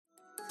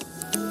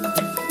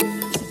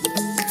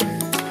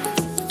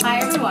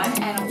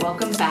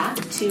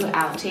to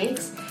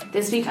Outtakes.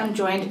 This week I'm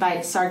joined by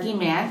Sargi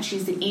Mann.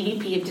 She's the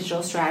EVP of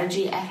Digital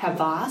Strategy at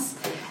Havas.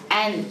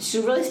 And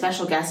she's a really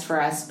special guest for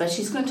us, but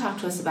she's going to talk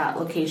to us about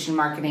location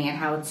marketing and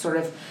how it's sort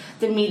of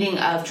the meeting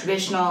of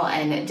traditional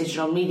and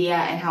digital media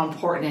and how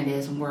important it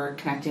is when we're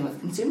connecting with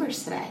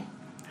consumers today.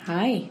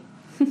 Hi.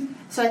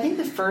 So I think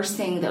the first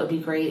thing that would be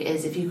great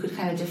is if you could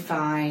kind of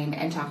define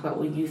and talk about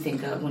what you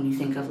think of when you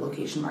think of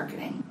location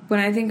marketing. When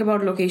I think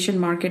about location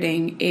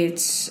marketing,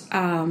 it's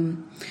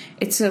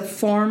a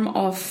form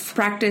of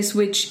practice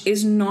which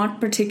is not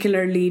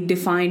particularly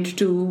defined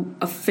to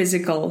a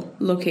physical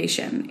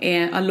location.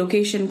 A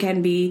location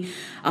can be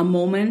a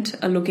moment.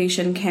 A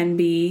location can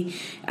be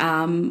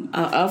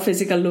a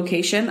physical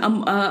location.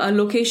 A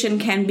location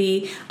can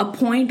be a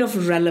point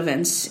of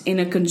relevance in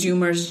a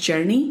consumer's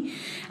journey.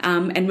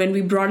 And when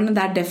we broaden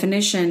that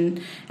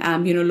definition,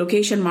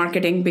 location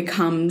marketing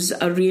becomes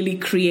a really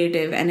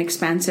creative and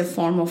expansive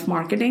form of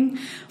marketing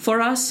for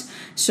us.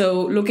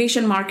 So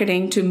location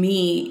marketing to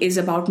me is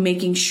about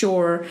making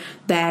sure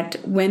that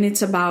when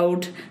it's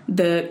about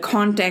the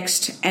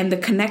context and the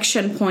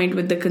connection point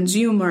with the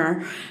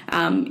consumer,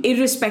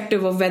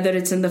 irrespective of whether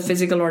it's in the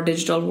physical or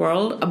digital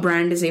world, a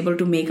brand is able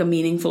to make a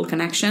meaningful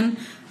connection.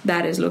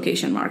 That is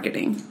location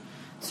marketing.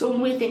 So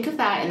when we think of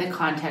that in the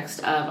context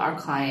of our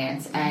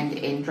clients and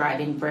in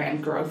driving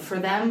brand growth for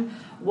them,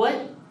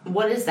 what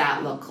does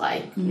that look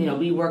like? Mm-hmm. You know,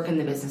 we work in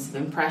the business of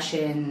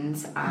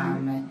impressions,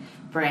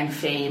 brand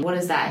fame. What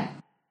does that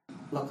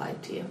look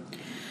like to you?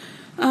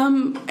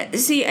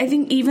 I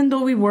think even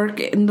though we work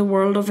in the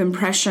world of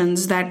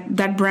impressions,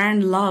 that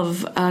brand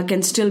love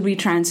can still be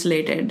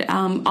translated.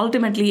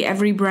 Ultimately,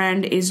 every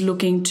brand is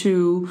looking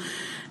to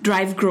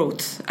drive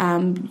growth,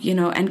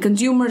 and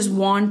consumers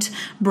want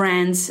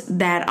brands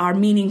that are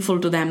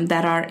meaningful to them,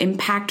 that are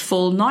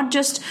impactful, not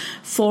just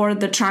for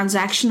the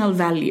transactional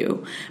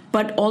value,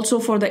 but also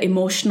for the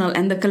emotional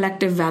and the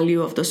collective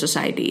value of the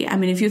society. I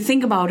mean, if you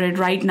think about it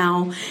right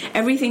now,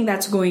 everything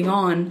that's going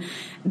on,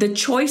 the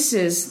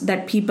choices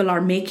that people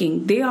are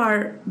making, they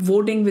are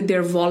voting with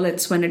their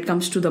wallets when it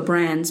comes to the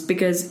brands,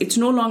 because it's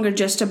no longer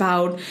just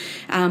about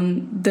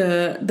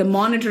the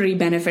monetary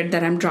benefit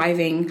that I'm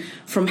driving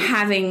from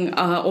having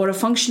or a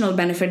functional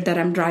benefit that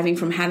I'm driving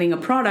from having a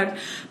product,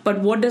 but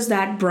what does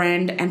that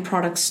brand and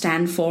product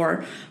stand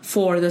for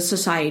the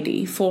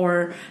society,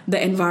 for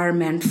the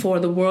environment, for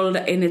the world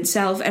in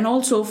itself, and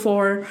also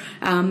for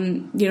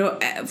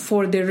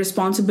their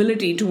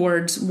responsibility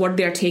towards what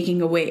they're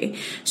taking away.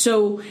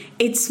 So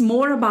it's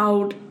more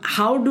about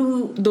how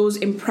do those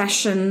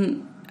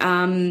impression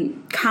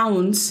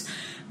counts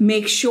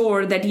make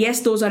sure that, yes,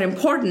 those are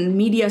important.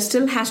 Media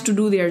still has to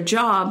do their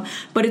job,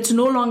 but it's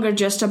no longer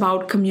just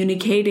about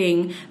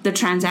communicating the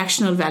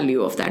transactional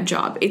value of that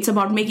job. It's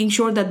about making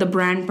sure that the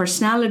brand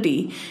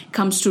personality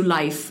comes to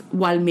life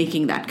while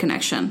making that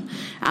connection.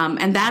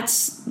 And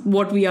that's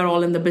what we are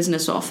all in the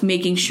business of,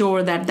 making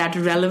sure that that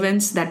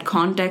relevance, that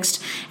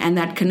context, and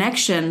that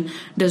connection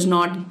does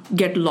not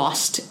get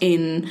lost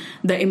in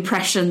the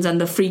impressions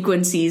and the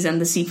frequencies and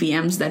the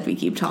CPMs that we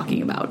keep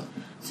talking about.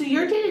 So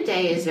your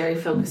day-to-day is very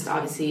focused,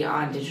 obviously,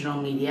 on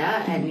digital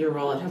media and your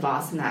role at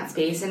Havas in that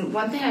space. And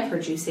one thing I've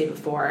heard you say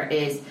before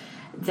is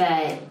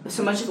that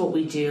so much of what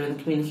we do in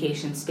the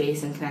communication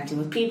space and connecting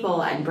with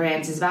people and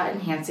brands is about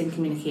enhancing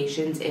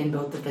communications in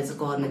both the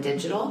physical and the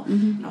digital. Mm-hmm.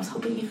 And I was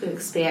hoping you could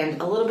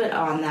expand a little bit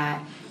on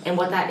that and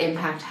what that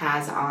impact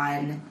has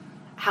on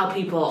how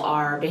people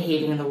are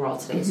behaving in the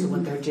world today. Mm-hmm. So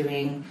what they're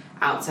doing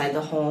outside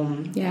the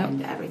home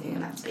and everything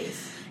in that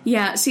space.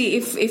 Yeah, see,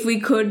 if we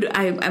could,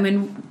 I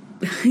mean,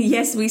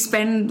 yes, we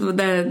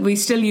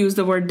still use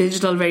the word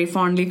digital very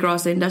fondly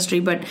across the industry,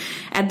 but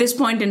at this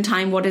point in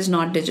time, what is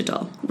not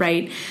digital,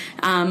 right?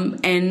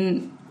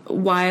 And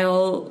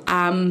while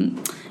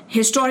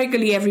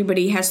historically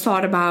everybody has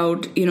thought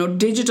about,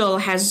 digital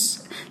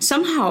has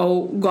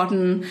somehow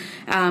gotten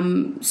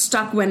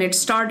stuck when it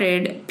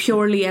started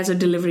purely as a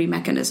delivery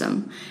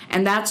mechanism.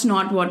 And that's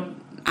not what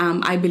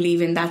I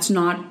believe in. That's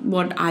not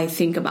what I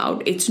think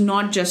about. It's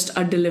not just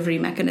a delivery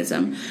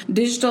mechanism.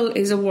 Digital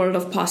is a world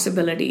of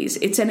possibilities.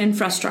 It's an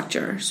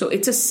infrastructure. So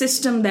it's a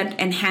system that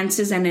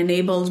enhances and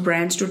enables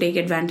brands to take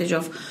advantage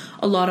of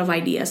a lot of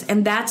ideas.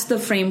 And that's the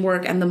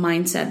framework and the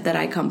mindset that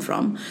I come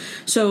from.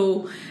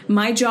 So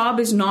my job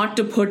is not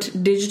to put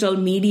digital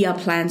media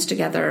plans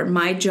together.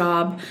 My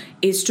job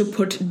is to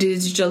put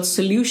digital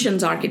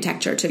solutions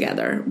architecture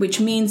together, which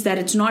means that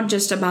it's not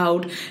just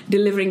about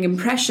delivering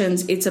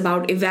impressions. It's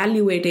about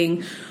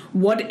evaluating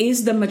what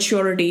is the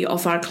maturity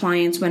of our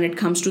clients when it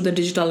comes to the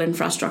digital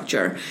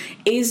infrastructure.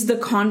 Is the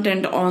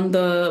content on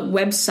the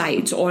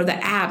websites or the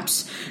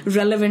apps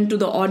relevant to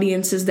the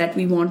audiences that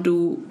we want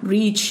to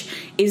reach?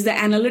 Is the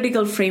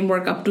analytical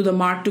framework up to the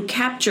mark to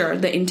capture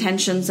the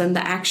intentions and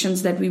the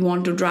actions that we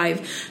want to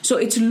drive? So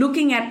it's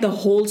looking at the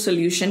whole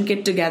solution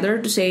kit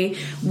together to say,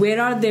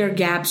 where are their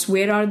gaps?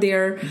 Where are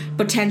their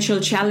potential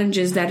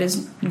challenges that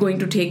is going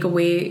to take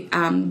away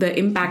the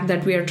impact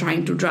that we are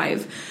trying to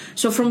drive.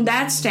 So from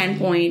that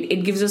standpoint,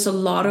 it gives us a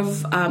lot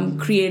of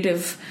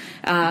creative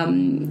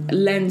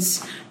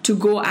lens to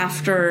go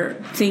after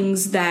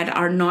things that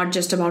are not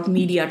just about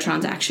media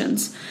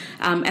transactions.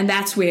 And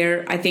that's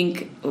where I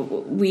think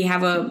we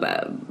have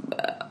a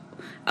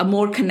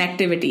more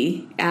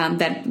connectivity,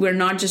 that we're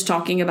not just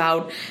talking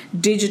about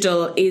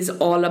digital is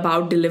all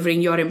about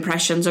delivering your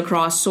impressions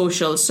across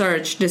social,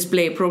 search,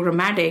 display,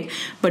 programmatic,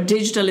 but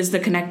digital is the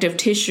connective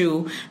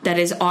tissue that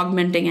is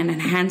augmenting and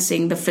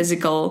enhancing the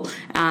physical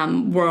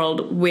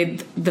world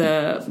with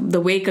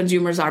the way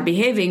consumers are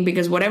behaving,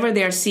 because whatever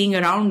they're seeing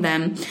around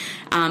them,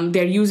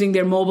 they're using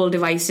their mobile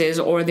devices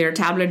or their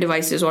tablet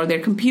devices or their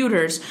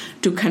computers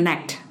to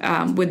connect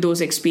with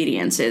those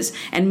experiences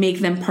and make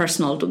them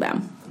personal to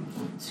them.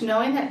 So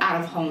knowing that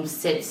out-of-home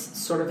sits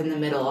sort of in the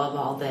middle of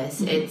all this,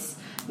 it's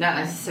not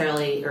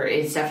necessarily, or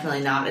it's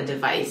definitely not a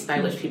device by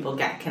which people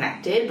get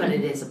connected, but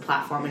it is a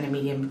platform and a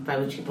medium by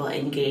which people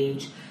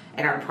engage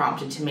and are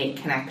prompted to make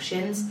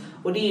connections.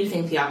 What do you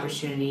think the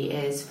opportunity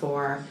is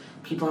for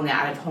people in the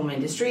out-of-home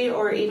industry,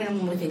 or even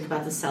when we think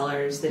about the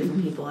sellers, the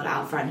different people at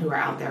Outfront who are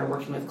out there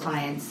working with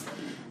clients,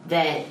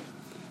 that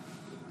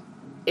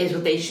is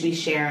what they should be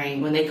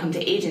sharing when they come to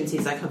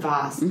agencies like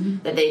Havas,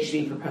 that they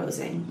should be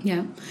proposing?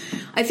 Yeah.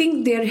 I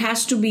think there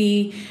has to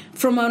be,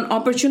 from an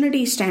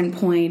opportunity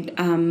standpoint,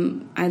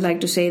 I'd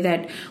like to say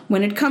that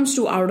when it comes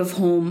to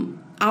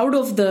out-of-home, out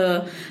of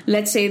the,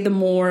 let's say, the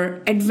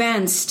more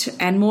advanced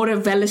and more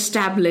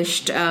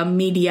well-established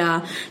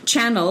media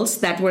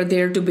channels that were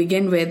there to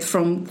begin with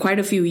from quite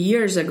a few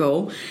years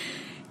ago,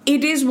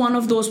 it is one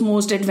of those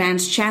most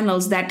advanced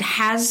channels that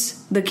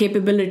has the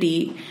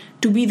capability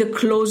to be the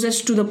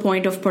closest to the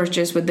point of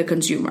purchase with the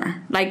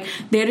consumer. Like,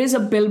 there is a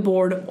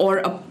billboard or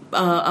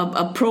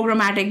a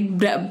programmatic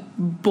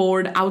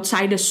board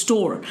outside a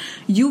store.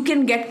 You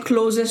can get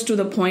closest to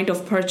the point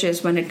of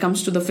purchase when it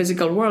comes to the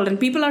physical world, and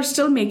people are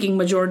still making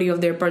majority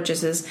of their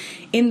purchases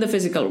in the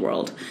physical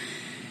world.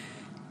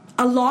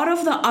 A lot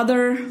of the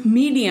other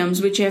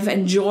mediums which have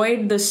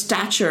enjoyed the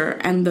stature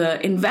and the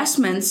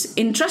investments,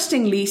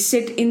 interestingly,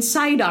 sit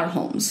inside our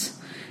homes.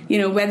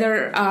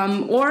 Whether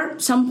or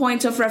some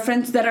points of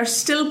reference that are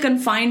still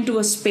confined to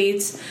a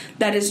space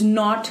that is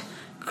not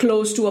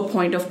close to a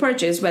point of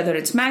purchase, whether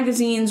it's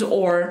magazines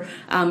or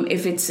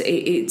if it's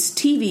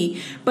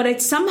TV. But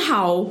it's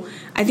somehow,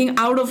 I think,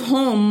 out of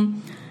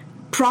home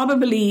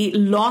probably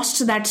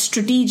lost that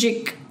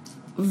strategic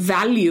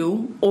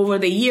value over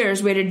the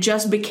years, where it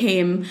just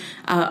became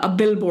a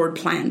billboard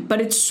plant.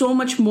 But it's so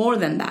much more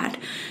than that.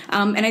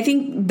 And I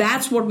think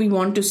that's what we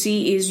want to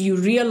see, is you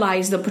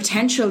realize the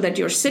potential that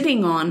you're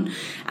sitting on,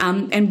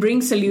 and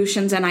bring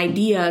solutions and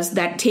ideas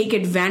that take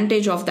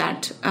advantage of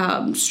that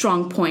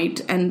strong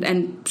point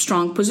and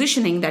strong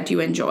positioning that you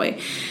enjoy.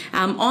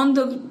 On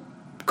the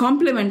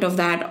complement of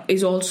that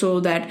is also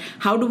that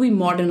how do we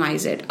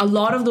modernize it? A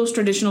lot of those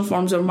traditional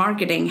forms of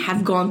marketing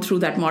have gone through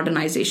that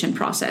modernization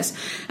process.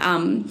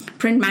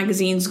 Print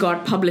magazines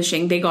got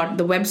publishing, they got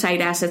the website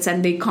assets,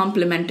 and they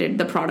complemented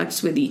the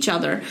products with each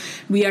other.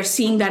 We are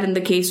seeing that in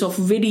the case of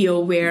video,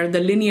 where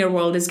the linear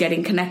world is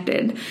getting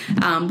connected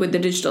with the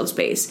digital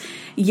space.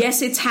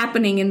 Yes, it's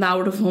happening in the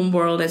out-of-home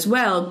world as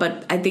well,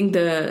 but I think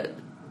the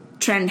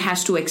trend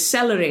has to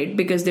accelerate,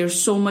 because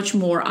there's so much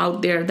more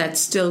out there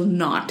that's still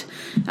not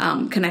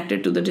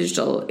connected to the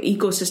digital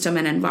ecosystem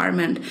and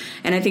environment.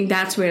 And I think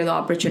that's where the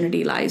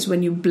opportunity lies,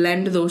 when you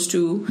blend those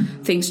two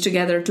things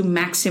together to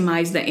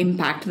maximize the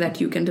impact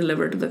that you can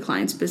deliver to the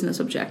client's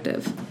business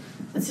objective.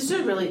 That's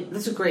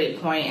a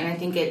great point, and I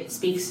think it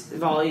speaks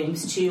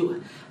volumes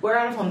to where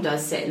out-of-home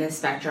does sit in this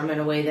spectrum, in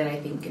a way that I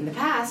think in the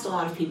past a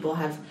lot of people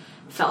have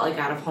felt like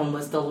out-of-home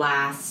was the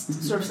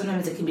last, sort of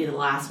sometimes it can be the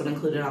last one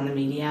included on a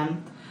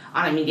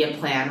media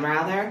plan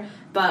rather.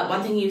 But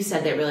one thing you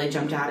said that really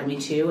jumped out at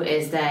me too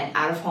is that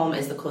out-of-home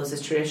is the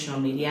closest traditional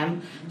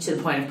medium to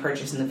the point of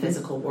purchase in the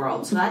physical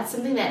world. So that's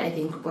something that I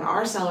think when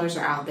our sellers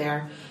are out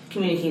there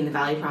communicating the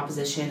value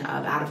proposition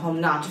of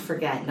out-of-home, not to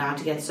forget, not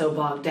to get so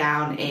bogged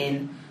down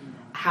in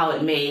how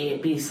it may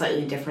be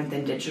slightly different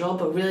than digital,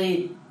 but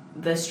really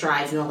the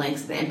strides and the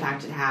links and the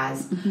impact it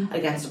has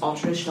against all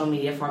traditional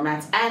media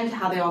formats, and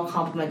how they all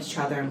complement each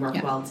other and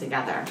work well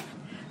together.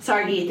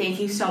 Sargi, thank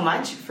you so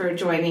much for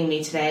joining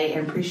me today,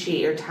 and appreciate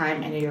your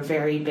time. I know you're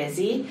very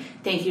busy.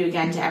 Thank you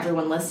again to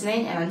everyone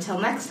listening, and until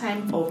next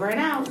time, over and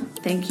out.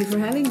 Thank you for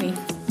having me.